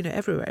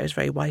everywhere is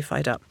very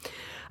Wi-Fi'd up.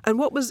 And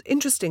what was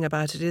interesting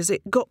about it is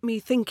it got me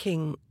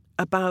thinking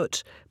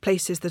about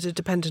places that are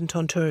dependent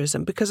on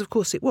tourism, because of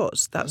course it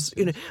was. That's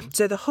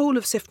so the whole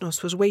of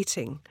Sifnos was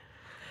waiting.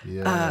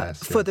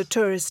 For the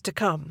tourists to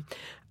come.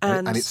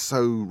 And it's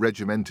so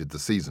regimented, the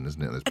season,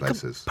 isn't it, those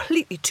places?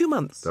 Completely, 2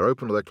 months. They're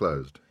open or they're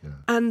closed. Yeah.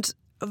 And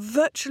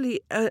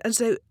virtually, and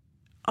so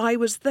I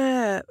was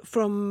there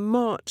from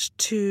March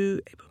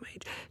to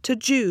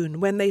June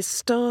when they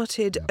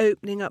started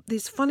opening up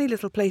these funny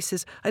little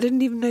places. I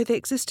didn't even know they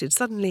existed.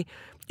 Suddenly,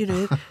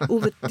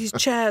 all these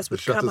chairs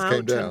would come out.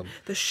 Came down. And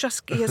the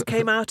shutters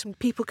came out and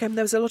people came.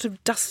 There was a lot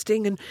of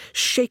dusting and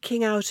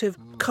shaking out of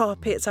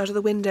carpets out of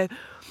the window.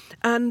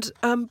 And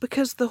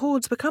because the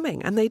hordes were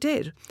coming, and they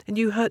did, and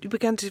you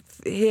began to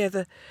hear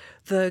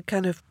the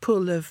kind of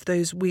pull of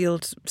those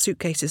wheeled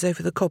suitcases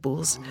over the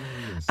cobbles,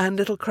 and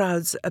little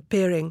crowds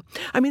appearing.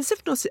 I mean,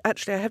 Sifnos,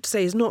 actually, I have to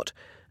say, is not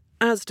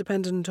as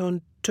dependent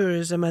on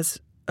tourism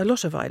as a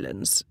lot of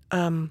islands.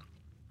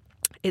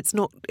 It's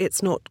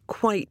not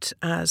quite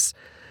as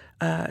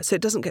so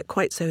it doesn't get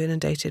quite so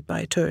inundated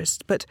by tourists,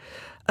 but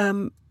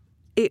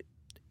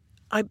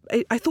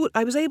I thought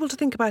I was able to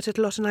think about it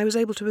a lot, and I was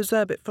able to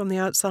observe it from the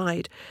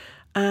outside,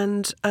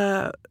 and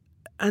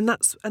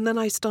then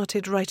I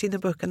started writing the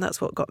book, and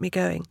that's what got me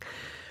going.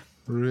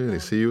 Really?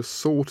 So you were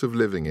sort of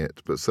living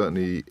it, but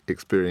certainly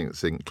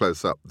experiencing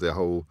close up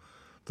the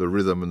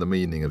rhythm and the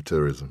meaning of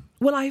tourism.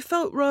 Well, I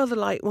felt rather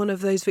like one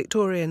of those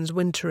Victorians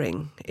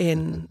wintering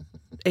in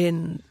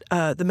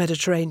the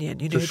Mediterranean.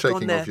 Just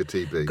shaking off your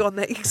TB. Gone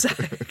there,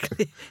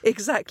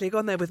 exactly.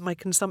 Gone there with my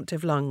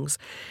consumptive lungs,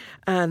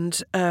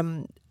 and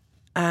then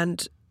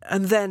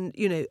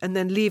and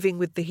then leaving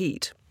with the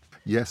heat.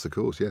 Yes, of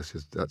course. Yes,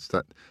 that's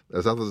that.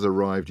 As others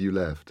arrived, you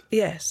left.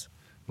 Yes.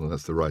 Well,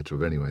 that's the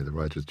writer anyway. The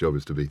writer's job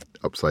is to be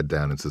upside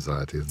down in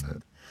society, isn't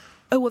it?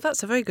 Oh, well,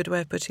 that's a very good way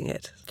of putting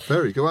it.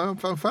 Very good.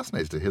 I'm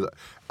fascinated to hear that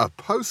a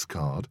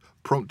postcard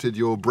prompted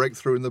your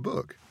breakthrough in the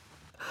book.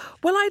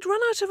 Well, I'd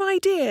run out of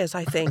ideas,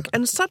 I think,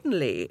 and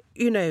suddenly,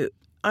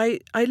 I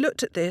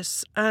looked at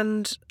this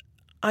and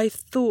I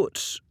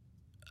thought,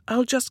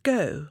 I'll just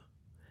go.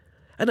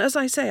 And as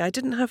I say, I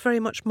didn't have very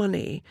much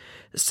money,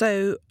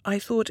 so I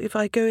thought if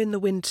I go in the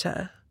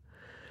winter,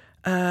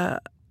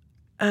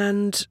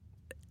 and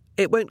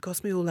it won't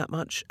cost me all that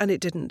much, and it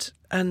didn't,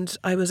 and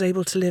I was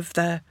able to live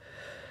there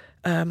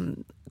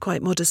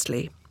quite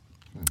modestly.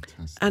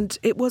 Fantastic. And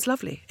it was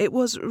lovely. It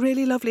was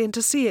really lovely, and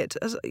to see it,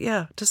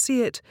 to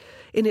see it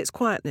in its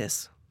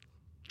quietness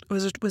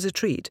was a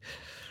treat.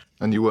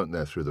 And you weren't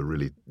there through the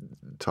really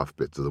tough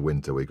bits of the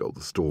winter where you got all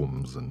the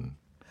storms and...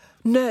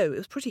 No, it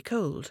was pretty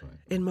cold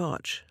in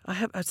March.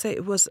 I'd say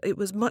it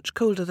was much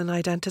colder than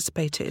I'd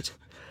anticipated.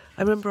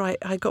 I remember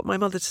I got my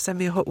mother to send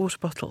me a hot water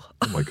bottle.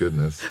 Oh, my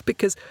goodness.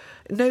 Because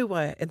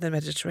nowhere in the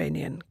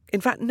Mediterranean, in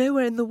fact,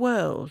 nowhere in the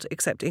world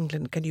except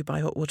England can you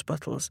buy hot water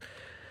bottles.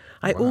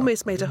 I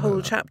almost made a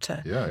whole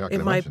chapter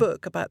in my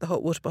book about the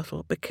hot water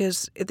bottle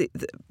because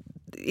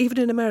even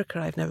in America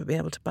I've never been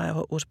able to buy a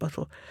hot water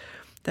bottle.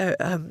 Though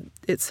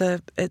it's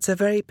a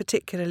very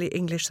particularly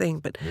English thing,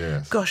 but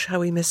gosh, how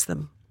we miss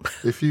them.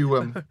 If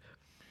you're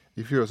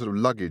a sort of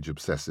luggage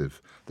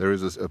obsessive, there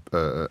is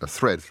a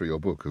thread through your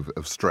book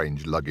of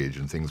strange luggage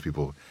and things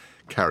people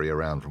carry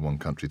around from one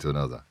country to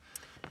another.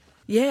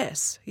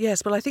 Yes.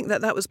 Well, I think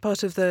that was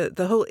part of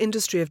the whole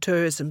industry of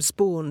tourism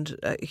spawned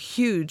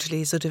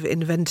hugely sort of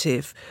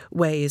inventive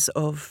ways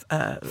of...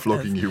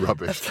 flogging you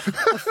rubbish.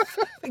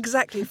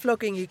 Exactly,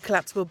 flogging you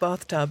collapsible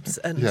bathtubs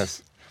and...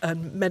 Yes.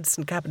 And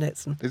medicine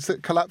cabinets. It's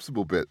that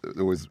collapsible bit that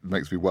always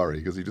makes me worry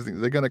because you just think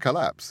they're going to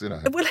collapse, you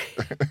know. Well,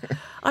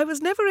 I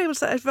was never able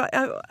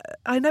to...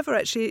 I never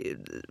actually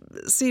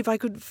see if I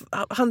could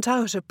hunt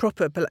out a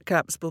proper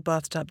collapsible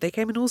bathtub. They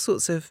came in all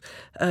sorts of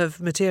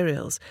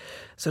materials,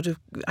 sort of,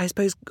 I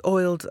suppose,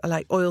 oiled,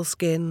 like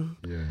oilskin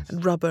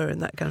and rubber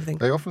and that kind of thing.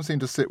 They often seem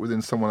to sit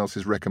within someone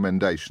else's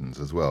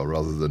recommendations as well,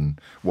 rather than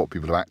what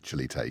people have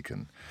actually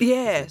taken.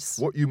 Yes.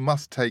 What you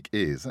must take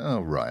is... Oh,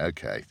 right,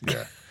 OK,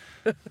 yeah.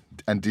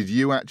 And did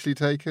you actually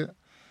take it?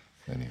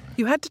 Anyway.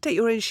 You had to take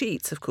your own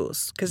sheets, of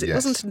course, because it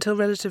wasn't until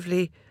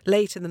relatively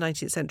late in the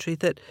 19th century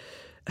that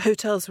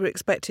hotels were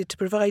expected to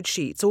provide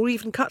sheets or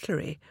even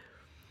cutlery.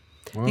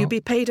 Well, you'd be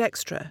paid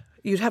extra.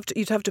 You'd have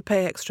to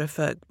pay extra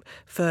for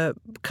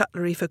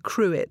cutlery, for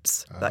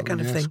cruets, that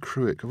kind of thing.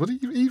 Cruet. Well,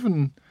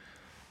 even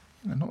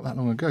not that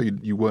long ago,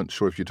 you weren't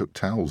sure if you took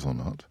towels or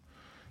not.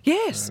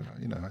 Yes.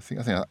 I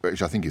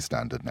think is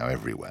standard now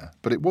everywhere,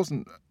 but it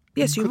wasn't.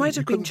 Yes, you might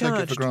have been charged.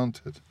 Take it for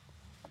granted.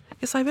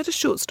 Yes, I read a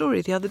short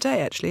story the other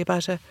day, actually,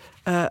 about a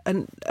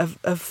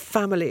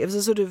family. It was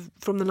a sort of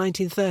from the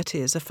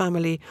 1930s, a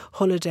family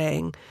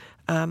holidaying,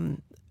 a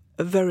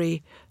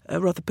very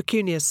rather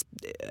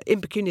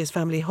impecunious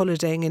family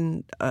holidaying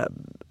in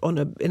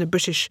a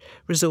British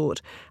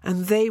resort,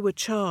 and they were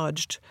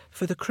charged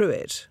for the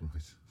cruet.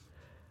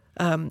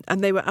 Right.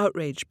 And they were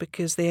outraged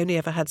because they only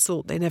ever had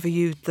salt; they never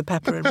used the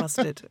pepper and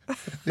mustard.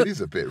 It is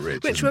a bit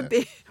rich,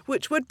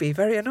 which would be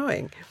very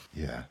annoying.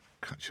 Yeah.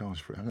 Cut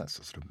charge for it. That's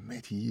a sort of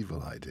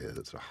medieval idea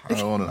that's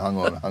hung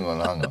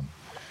on.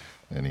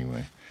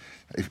 Anyway,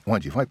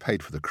 if I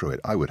paid for the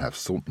cruet, I would have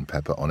salt and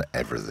pepper on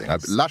everything.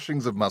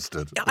 Lashings of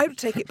mustard. I would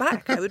take it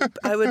back. I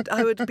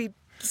would be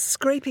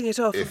scraping it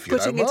off and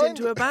putting it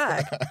into a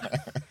bag.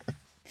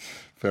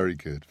 Very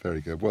good,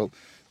 very good. Well,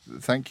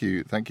 thank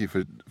you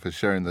for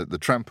sharing the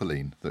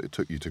trampoline that it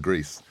took you to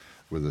Greece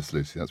with us,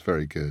 Lucy. That's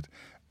very good.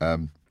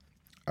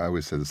 I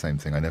always say the same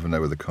thing. I never know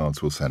where the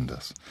cards will send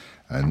us.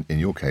 And in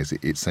your case,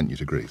 it sent you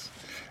to Greece.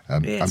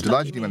 Yes, I'm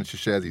delighted you managed to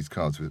share these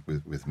cards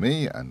with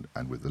me and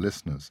with the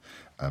listeners.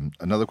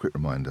 Another quick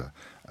reminder,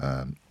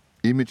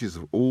 images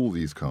of all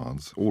these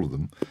cards, all of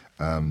them,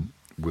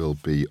 will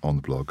be on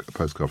the blog,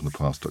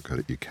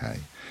 postcardfromthepast.co.uk.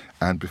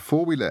 And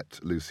before we let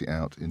Lucy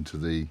out into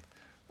the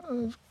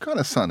kind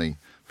of sunny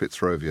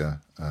Fitzrovia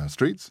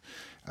streets,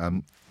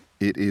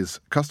 it is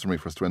customary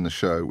for us to end the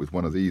show with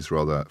one of these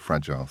rather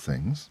fragile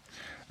things.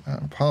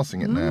 I'm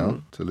passing it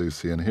now to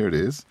Lucy, and here it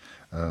is,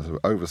 a sort of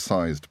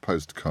oversized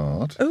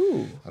postcard.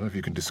 Ooh. I don't know if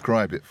you can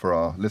describe it for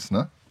our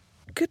listener.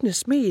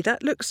 Goodness me,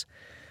 that looks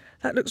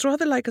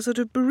rather like a sort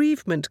of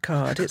bereavement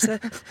card. It's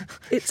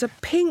a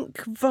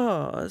pink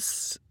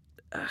vase,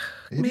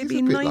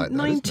 maybe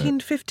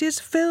 1950s,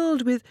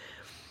 filled with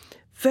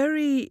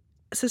very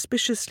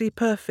suspiciously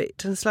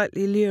perfect and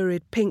slightly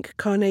lurid pink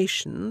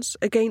carnations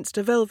against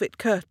a velvet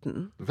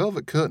curtain. The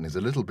velvet curtain is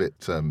a little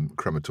bit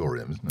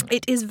crematorium, isn't it?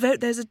 It is.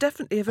 There's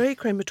definitely a very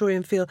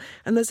crematorium feel,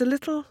 and there's a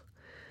little.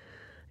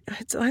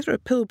 It's either a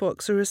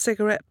pillbox or a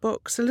cigarette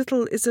box.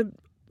 It's a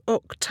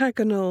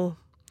octagonal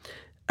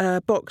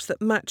box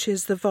that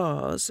matches the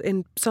vase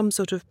in some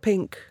sort of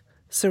pink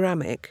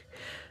ceramic,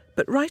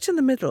 but right in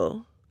the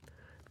middle,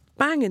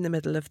 bang in the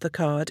middle of the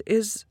card,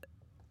 is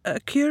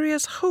a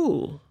curious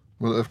hole.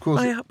 Well, of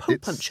course, hole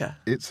puncher.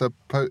 It's a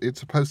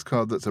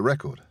postcard that's a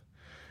record.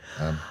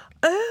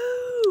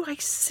 Oh, I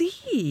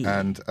see.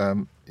 And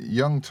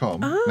young Tom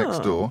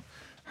next door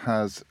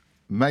has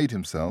made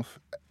himself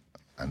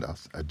and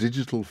us a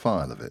digital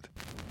file of it.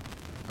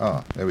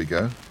 There we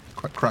go.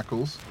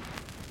 Crackles.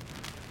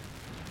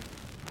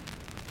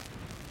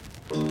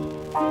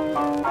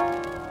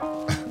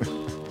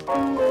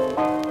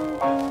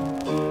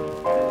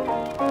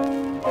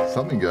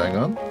 something going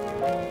on.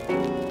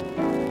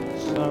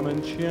 Some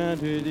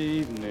enchanted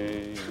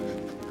evening.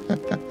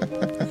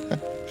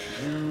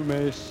 You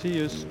may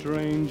see a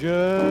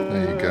stranger.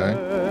 There you go.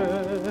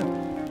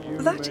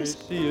 That is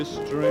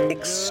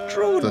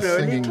extraordinarily The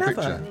singing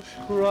clever.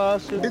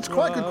 picture. It's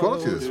quite good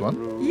quality, this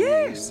one.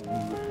 Yes.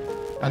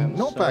 And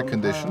not bad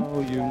condition.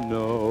 You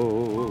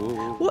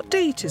know. What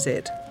date is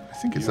it? I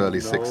think it's early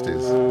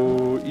 60s.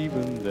 Oh,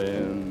 even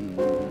then,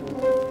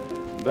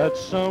 that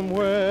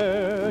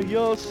somewhere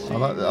you'll see. I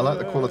like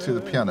the quality of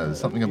the piano. There's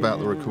something about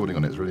the recording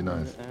on it. It's really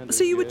nice.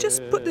 So you would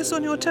just put this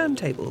on your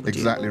turntable, would you?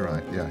 Exactly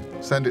right, yeah.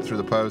 Send it through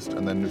the post,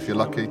 and then if you're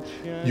lucky,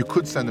 you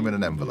could send them in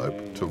an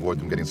envelope to avoid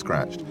them getting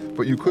scratched.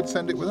 But you could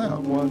send it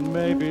without.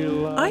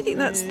 I think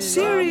that's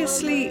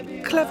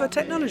seriously clever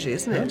technology,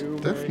 isn't it?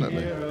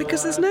 Definitely.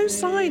 Because there's no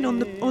sign on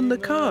the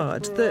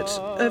card that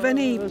of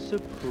any. And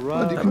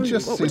you can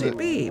just what see would it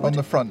be? on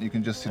the front. You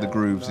can just see the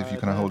grooves if you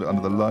kind of hold it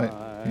under the light.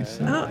 You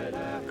see? Ah. I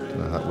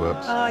don't know how that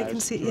works. I can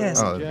see.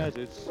 Yes. Oh,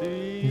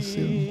 okay. You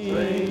see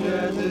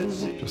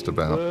them? Just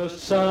about. The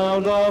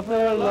sound of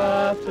her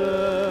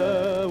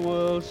laughter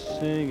will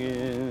sing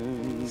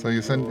in. So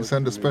you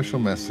send a special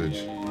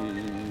message.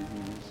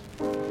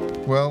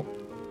 Well,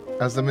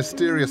 as the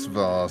mysterious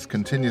vase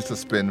continues to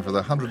spin for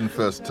the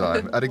 101st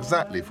time at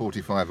exactly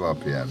 45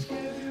 RPM,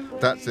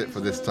 that's it for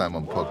this time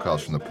on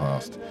Podcast from the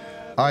Past.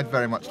 I'd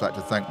very much like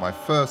to thank my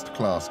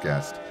first-class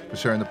guest for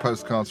sharing the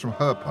postcards from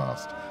her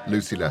past,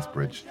 Lucy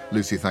Lethbridge.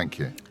 Lucy, thank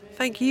you.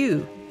 Thank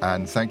you.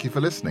 And thank you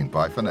for listening.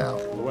 Bye for now.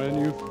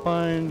 When you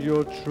find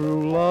your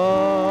true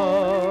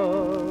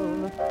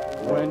love,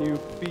 when you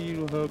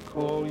feel her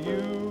call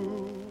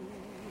you.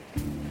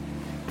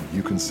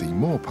 You can see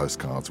more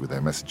postcards with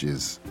their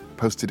messages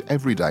posted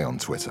every day on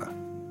Twitter.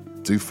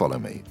 Do follow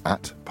me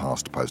at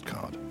Past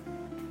Postcard.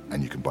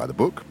 And you can buy the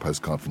book,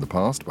 Postcard from the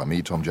Past, by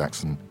me, Tom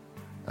Jackson,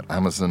 at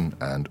Amazon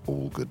and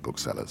all good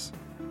booksellers.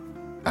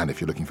 And if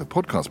you're looking for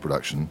podcast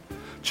production,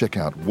 check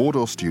out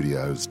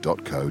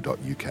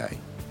wardorstudios.co.uk.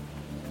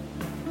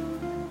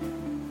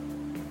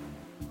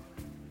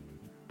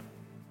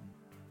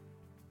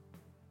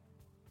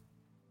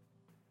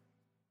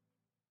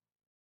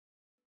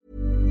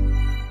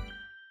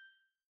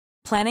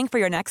 Planning for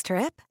your next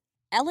trip?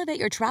 Elevate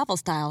your travel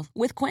style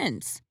with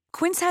Quince.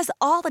 Quince has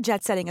all the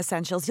jet-setting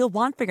essentials you'll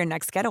want for your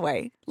next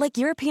getaway, like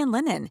European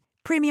linen,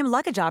 premium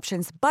luggage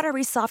options,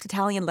 buttery soft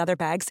Italian leather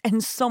bags,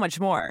 and so much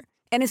more.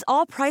 And is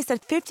all priced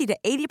at 50 to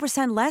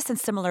 80% less than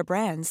similar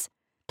brands.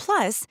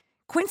 Plus,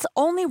 Quince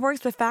only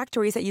works with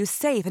factories that use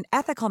safe and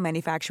ethical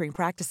manufacturing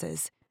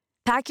practices.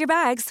 Pack your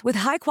bags with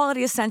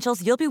high-quality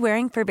essentials you'll be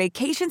wearing for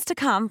vacations to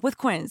come with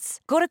Quince.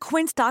 Go to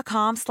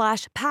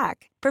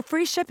quince.com/pack for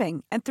free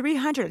shipping and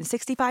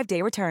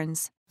 365-day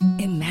returns.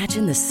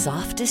 Imagine the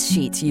softest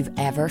sheets you've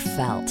ever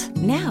felt.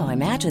 Now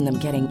imagine them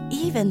getting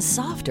even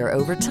softer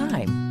over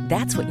time.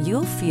 That's what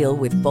you'll feel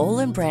with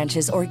Boll &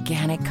 Branch's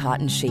organic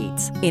cotton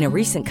sheets. In a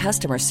recent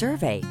customer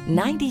survey,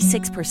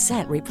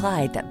 96%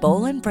 replied that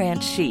Boll &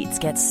 Branch sheets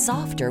get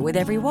softer with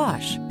every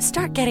wash.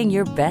 Start getting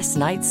your best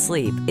night's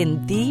sleep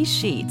in these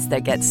sheets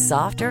that get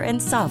softer and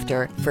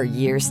softer for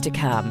years to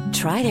come.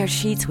 Try their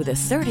sheets with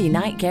a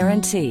 30-night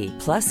guarantee.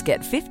 Plus, get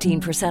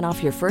 15%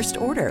 off your first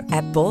order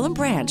at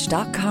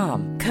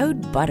bollandbranch.com.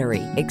 Code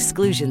BUTTERY.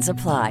 Exclusions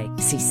apply.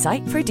 See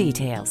site for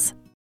details.